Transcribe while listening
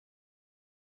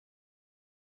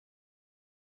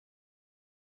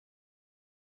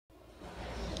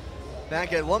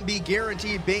Back at Lumbee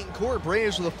Guarantee Bancorp,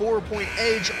 Braves with a 4-point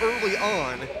edge early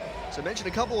on. So I mentioned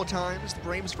a couple of times, the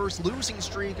Braves' first losing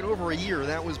streak in over a year.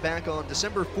 That was back on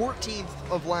December 14th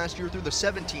of last year through the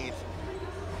 17th.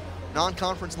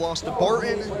 Non-conference loss to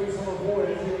Barton.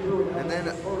 And then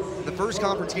the first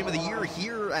conference game of the year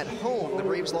here at home, the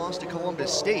Braves lost to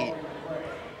Columbus State.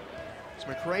 So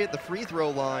McCray at the free throw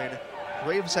line.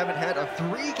 Braves haven't had a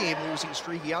 3-game losing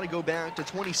streak. You got to go back to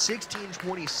 2016,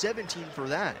 2017 for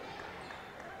that.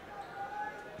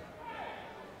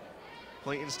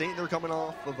 Clayton State, they're coming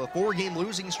off of a 4-game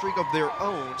losing streak of their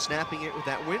own, snapping it with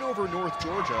that win over North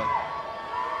Georgia.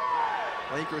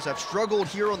 Lakers have struggled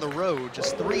here on the road,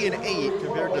 just 3-8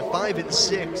 compared to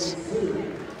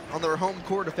 5-6 on their home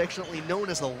court, affectionately known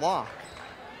as the Lock.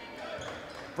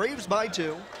 Braves by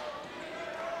 2.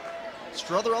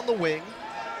 Strother on the wing.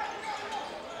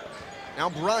 Now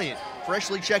Bryant,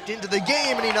 freshly checked into the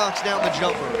game, and he knocks down the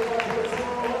jumper.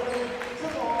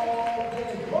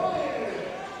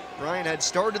 Bryant had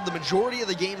started the majority of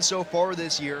the game so far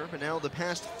this year, but now the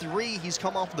past 3 he's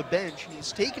come off the bench, and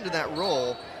he's taken to that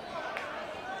role.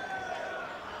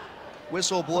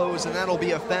 Whistle blows, and that'll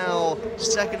be a foul,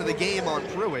 second of the game on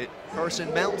Pruitt.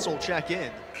 Carson Mounts will check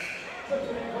in.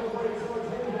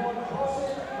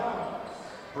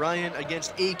 Bryant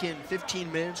against Aiken,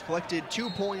 15 minutes, collected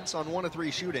 2 points on 1 of 3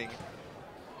 shooting.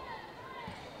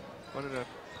 But in a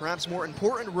perhaps more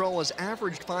important role, has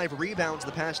averaged 5 rebounds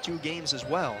the past 2 games as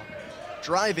well.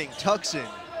 Driving, Tuckson,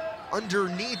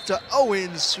 underneath to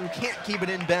Owens, who can't keep it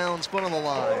in bounds, foot on the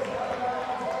line.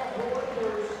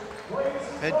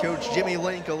 Head coach Jimmy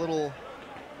Link a little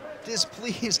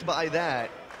displeased by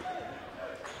that.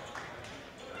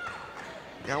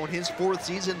 Now in his 4th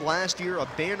season, last year a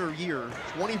banner year,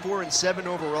 24-7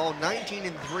 overall,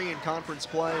 19-3 in conference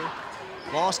play.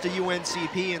 Lost to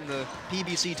UNCP in the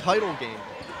PBC title game.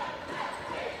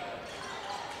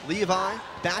 Levi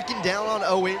backing down on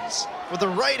Owens with the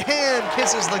right hand,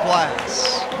 kisses the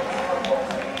glass.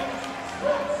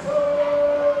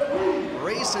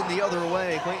 Racing the other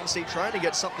way, Clayton State trying to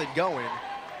get something going.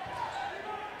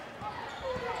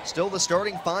 Still the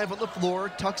starting 5 on the floor,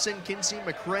 Tuckson, Kinsey,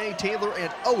 McCray, Taylor,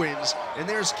 and Owens. And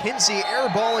there's Kinsey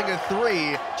airballing a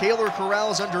 3. Taylor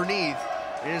corrals underneath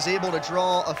and is able to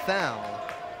draw a foul.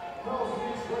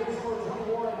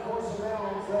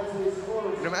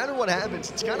 No matter what happens,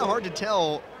 it's kind of hard to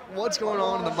tell what's going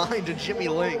on in the mind of Jimmy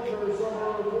Link.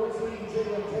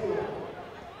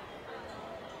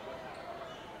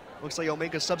 Looks like he'll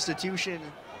make a substitution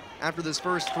after this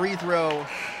first free throw,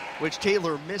 which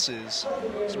Taylor misses.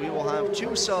 So we will have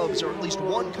 2 subs, or at least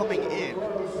 1 coming in.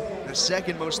 The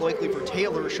second most likely for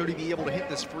Taylor, should he be able to hit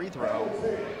this free throw.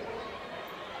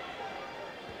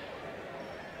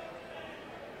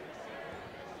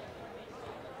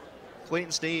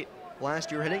 Clayton State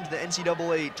last year heading to the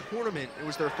NCAA tournament. It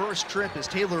was their first trip as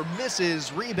Taylor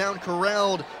misses. Rebound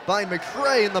corralled by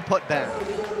McCray in the putback.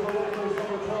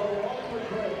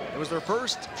 It was their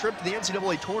first trip to the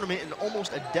NCAA tournament in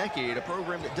almost a decade, a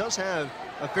program that does have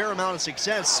a fair amount of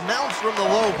success. Mounts from the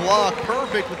low block,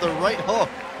 perfect with the right hook.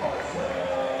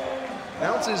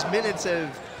 Mounts' minutes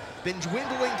have been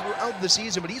dwindling throughout the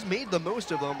season, but he's made the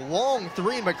most of them. Long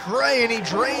 3, McCray, and he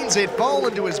drains it, fall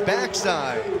into his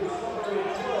backside.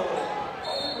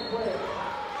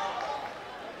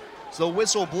 So the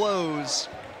whistle blows,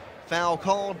 foul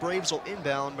called, Braves will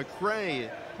inbound.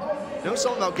 McCray knows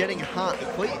something about getting hot.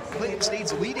 Clayton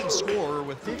State's leading scorer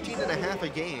with 15.5 a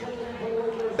game.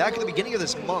 Back at the beginning of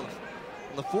this month,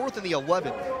 on the 4th and the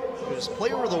 11th, he was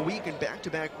player of the week in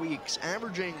back-to-back weeks,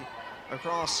 averaging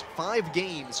across 5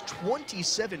 games,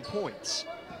 27 points.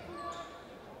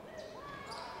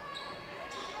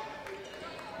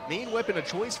 Main weapon of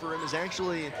choice for him is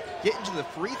actually getting to the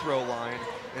free throw line,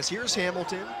 as here's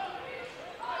Hamilton.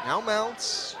 Now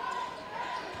Mounts.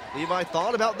 Levi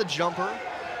thought about the jumper.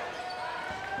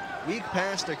 Weak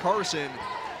pass to Carson.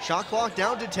 Shot clock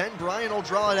down to 10. Bryant will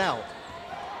draw it out.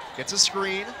 Gets a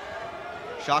screen.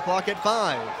 Shot clock at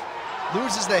 5.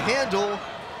 Loses the handle.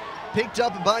 Picked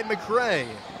up by McCray.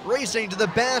 Racing to the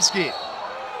basket.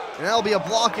 And that'll be a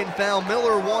block and foul.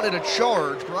 Miller wanted a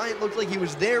charge. Bryant looked like he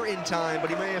was there in time, but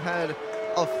he may have had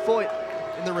a foot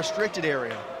in the restricted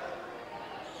area.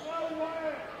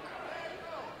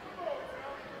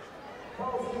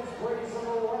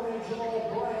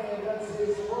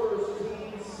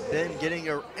 Then getting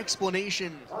an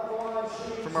explanation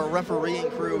from our refereeing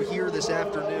crew here this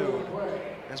afternoon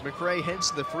as McCray heads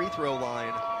to the free throw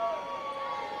line.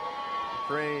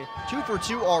 McCray 2 for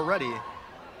 2 already,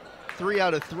 3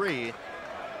 out of 3.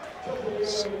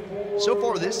 So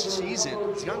far this season,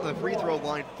 he's gotten to the free throw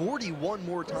line 41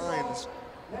 more times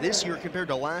this year compared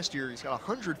to last year. He's got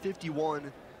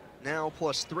 151 now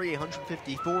plus 3,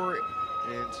 154.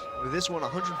 And with this one,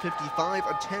 155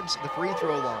 attempts at the free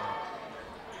throw line.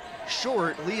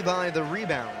 Short, Levi the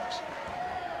rebound.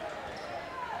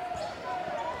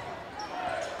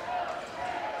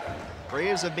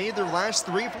 Braves have made their last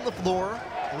 3 from the floor.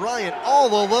 Bryant all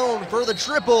alone for the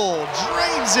triple,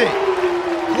 drains it,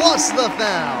 plus the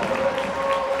foul.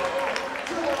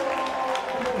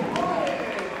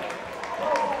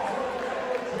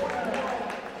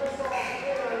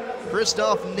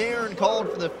 Christoph Nairn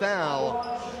called for the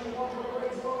foul.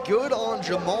 Good on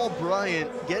Jamal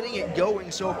Bryant, getting it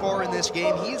going so far in this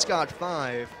game. He's got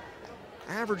 5,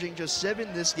 averaging just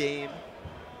 7 this game.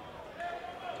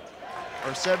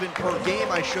 Or 7 per game,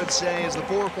 I should say, as the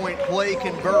 4-point play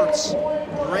converts.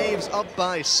 Braves up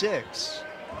by 6.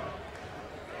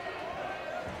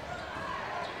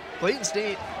 Clayton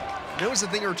State knows a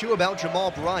thing or two about Jamal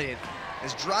Bryant.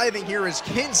 His driving here is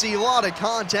Kinsey, a lot of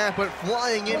contact, but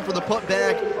flying in for the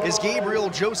putback is Gabriel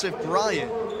Joseph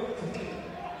Bryant.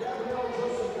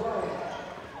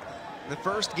 The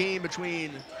first game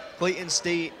between Clayton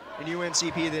State and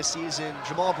UNCP this season,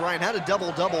 Jamal Bryant had a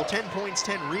double-double, 10 points,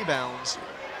 10 rebounds.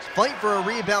 Fight for a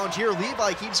rebound here.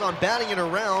 Levi keeps on batting it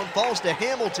around, falls to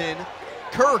Hamilton.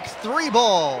 Kirk,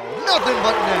 3-ball, nothing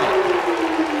but net.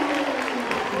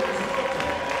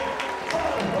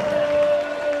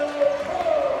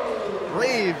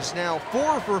 Braves now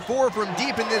 4 for 4 from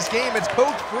deep in this game. It's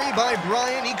poked free by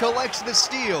Bryant. He collects the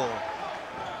steal.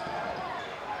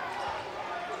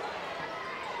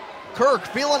 Kirk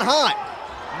feeling hot.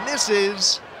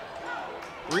 Misses.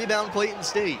 Rebound Clayton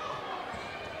State.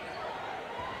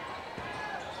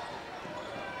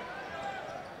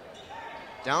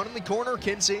 Down in the corner,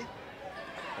 Kinsey.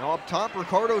 Now up top,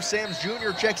 Ricardo Sams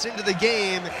Jr. checks into the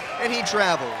game, and he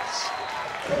travels.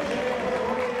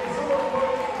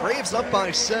 Braves up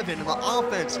by 7, and the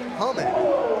offense humming.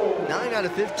 9 out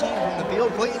of 15 from the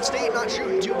field. Clayton State not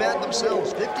shooting too bad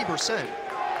themselves, 50%.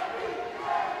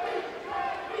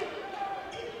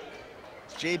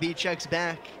 JB checks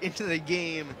back into the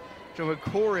game to a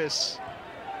chorus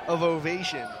of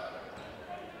ovation.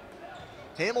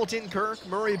 Hamilton, Kirk,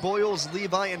 Murray, Boyles,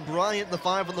 Levi, and Bryant, the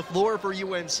 5 on the floor for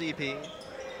UNCP.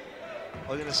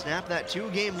 We're going to snap that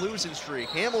 2-game losing streak.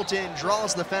 Hamilton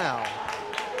draws the foul.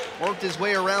 Worked his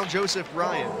way around Joseph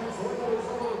Bryant.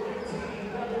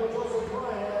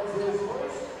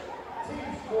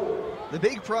 The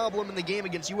big problem in the game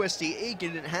against UST Aiken,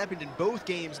 and it happened in both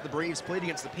games the Braves played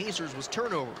against the Pacers, was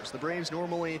turnovers. The Braves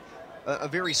normally a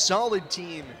very solid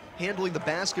team handling the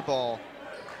basketball.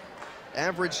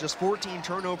 Average just 14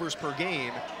 turnovers per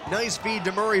game. Nice feed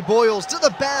to Murray Boyles to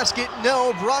the basket.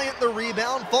 No, Bryant the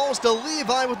rebound, falls to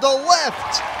Levi with the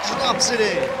left. Drops it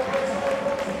in.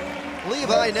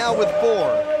 Levi now with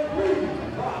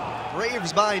 4.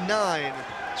 Braves by 9,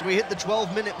 so we hit the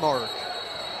 12-minute mark.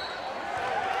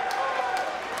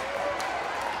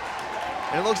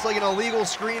 And it looks like an illegal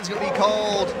screen is going to be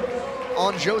called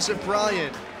on Joseph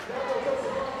Bryant.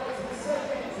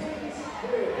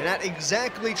 And at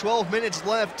exactly 12 minutes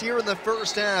left here in the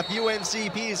first half,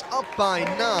 UNCP is up by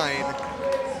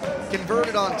 9.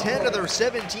 Converted on 10 of their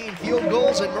 17 field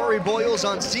goals, and Murray Boyles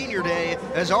on senior day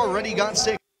has already got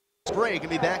 6. Break and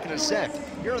be back in a sec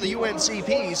here on the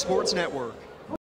UNCP Sports Network.